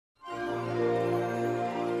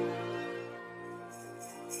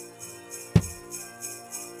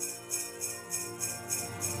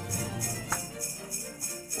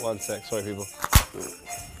1 sec, sorry people.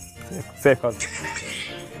 Safe cuz.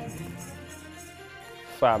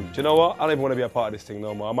 Fam, do you know what? I don't even want to be a part of this thing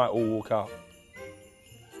no more. I might all walk out.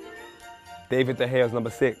 David De Gea's number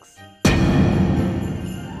 6.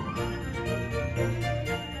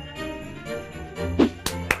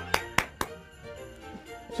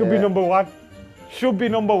 Should be number 1. Should be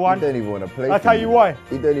number 1. You don't even want to play. I'll tell you why.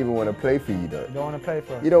 He don't even want to play for you, though. You don't want to play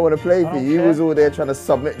for us. You don't want to play for you. You was all there trying to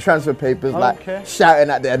submit transfer papers, like shouting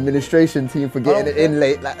at the administration team for getting it in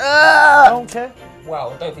late, like ah! I don't care.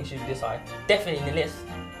 Well, I don't think she should be this high. Definitely in the list.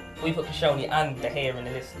 We put Koscielny and De Gea in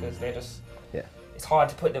the list because they're just. Yeah. It's hard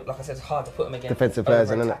to put them. Like I said, it's hard to put them against defensive players,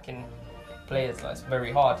 isn't it? Attacking players. Like, it's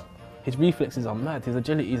very hard. His reflexes are mad. His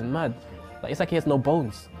agility is mad. Like, it's like he has no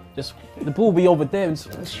bones. Just the ball will be over there and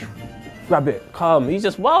just grab it, calm. He's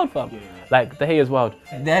just wild, fam. Like De Gea's wild.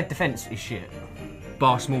 Their defence is shit,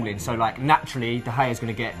 bar Smalling. So like naturally, De Gea's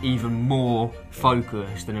going to get even more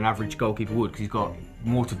focused than an average goalkeeper would because he's got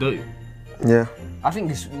more to do. Yeah. I think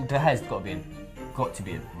this De Gea's got to be in. Got to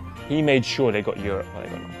be in. He made sure they got Europe when they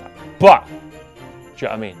got knocked out. But, do you know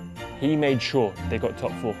what I mean? He made sure they got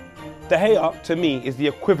top 4. De Gea, to me, is the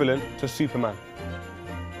equivalent to Superman.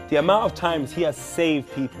 The amount of times he has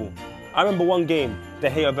saved people. I remember one game, De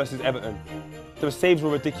Gea versus Everton. The saves were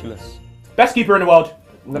ridiculous. Best keeper in the world.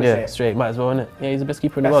 I'm gonna say it. Straight, might as well, innit? Yeah, he's the best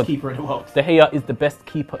keeper in the Best world. keeper in the world. De Gea is the best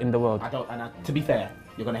keeper in the world. To be fair,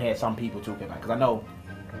 you're gonna hear some people talking about it, because I know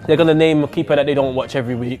they're gonna name a keeper that they don't watch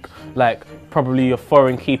every week, like probably a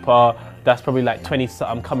foreign keeper that's probably like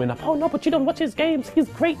 20-something coming up. Oh no, but you don't watch his games. He's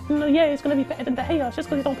great. No, yeah, he's gonna be better than De Gea. It's just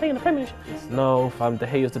because he don't play in the Premiership. No, fam, De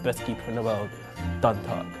Gea is the best keeper in the world. Done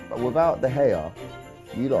talk. But without De Gea,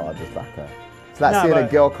 you lot are just like it's like seeing a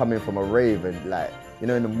girl coming from a rave and like, you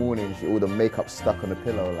know, in the morning, all the makeup stuck on the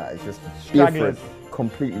pillow, like it's just different,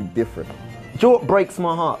 completely different. Do you know what breaks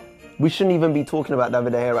my heart? We shouldn't even be talking about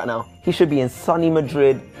David De Gea right now. He should be in sunny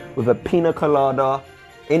Madrid with a pina colada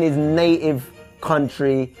in his native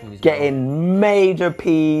country, getting major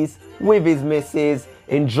P's with his missus,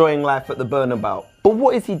 enjoying life at the Bernabeu. But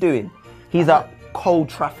what is he doing? He's at Old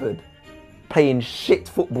Trafford playing shit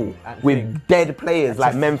football with dead players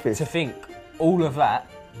like Memphis. To think all of that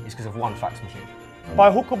is because of one fax machine.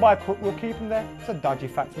 By hook or by crook, we'll keep him there. It's a dodgy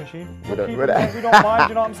fax machine. We don't we don't mind,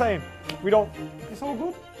 you know what I'm saying? We don't, it's all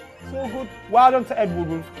good. It's all good. Well done to Ed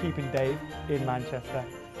Woodward for keeping Dave in Manchester.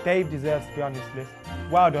 Dave deserves to be on this list.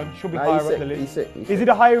 Well done. Should be higher up the list. Is he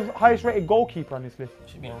the highest rated goalkeeper on this list?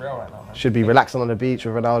 Should be in Real right now, man. Should be relaxing on the beach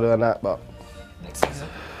with Ronaldo and that, but Next season.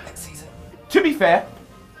 Next season. to be fair,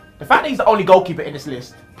 the fact that he's the only goalkeeper in this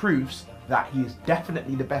list proves that he is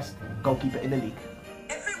definitely the best goalkeeper in the league.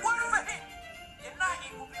 If it weren't for him,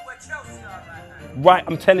 United would be where Chelsea are right now. Right,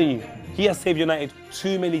 I'm telling you, he has saved United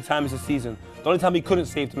too many times this season. The only time he couldn't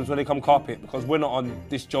save them was when they come carpet, because we're not on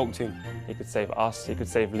this joke team. He could save us, he could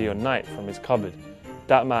save Leon Knight from his cupboard.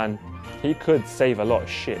 That man, he could save a lot of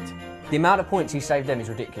shit. The amount of points he saved them is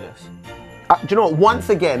ridiculous. Do you know what? Once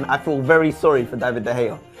again, I feel very sorry for David De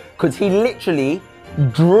Gea, because he literally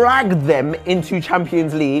dragged them into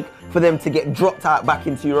Champions League for them to get dropped out back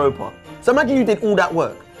into Europa. So imagine you did all that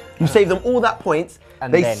work. You saved them all that points.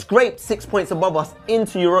 And they then scraped 6 points above us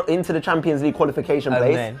into the Champions League qualification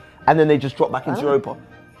place, and then they just dropped back into Europa.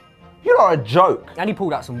 You're a joke. And he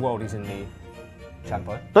pulled out some worldies in the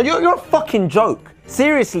Champo. No, you're a fucking joke.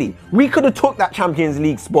 Seriously, we could have took that Champions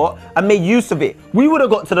League spot and made use of it. We would have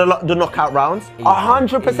got to the knockout rounds.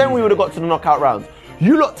 100% we would have got to the knockout rounds.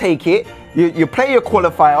 You lot take it, you play your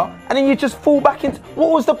qualifier, and then you just fall back into... What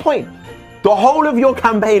was the point? The whole of your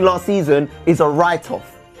campaign last season is a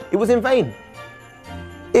write-off. It was in vain.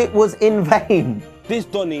 It was in vain. This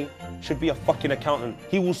Donny should be a fucking accountant.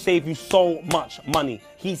 He will save you so much money.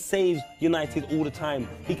 He saves United all the time.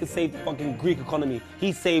 He can save the fucking Greek economy.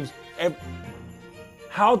 He saves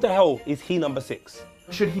How the hell is he number 6?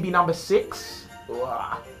 Should he be number 6?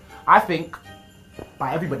 I think,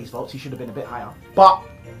 by everybody's votes, he should have been a bit higher. But,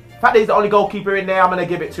 the fact that he's the only goalkeeper in there, I'm going to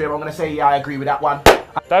give it to him. I'm going to say, yeah, I agree with that one.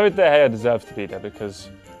 David De Gea deserves to be there because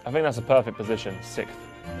I think that's a perfect position, 6th.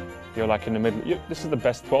 You're like in the middle. This is the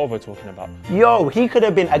best 12 we're talking about. Yo, he could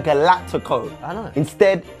have been a Galactico. I know.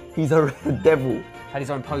 Instead, he's a Red Devil. Had his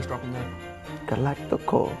own poster up in there.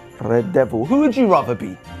 Galactico, Red Devil. Who would you rather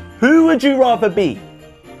be? Who would you rather be?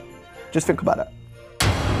 Just think about that.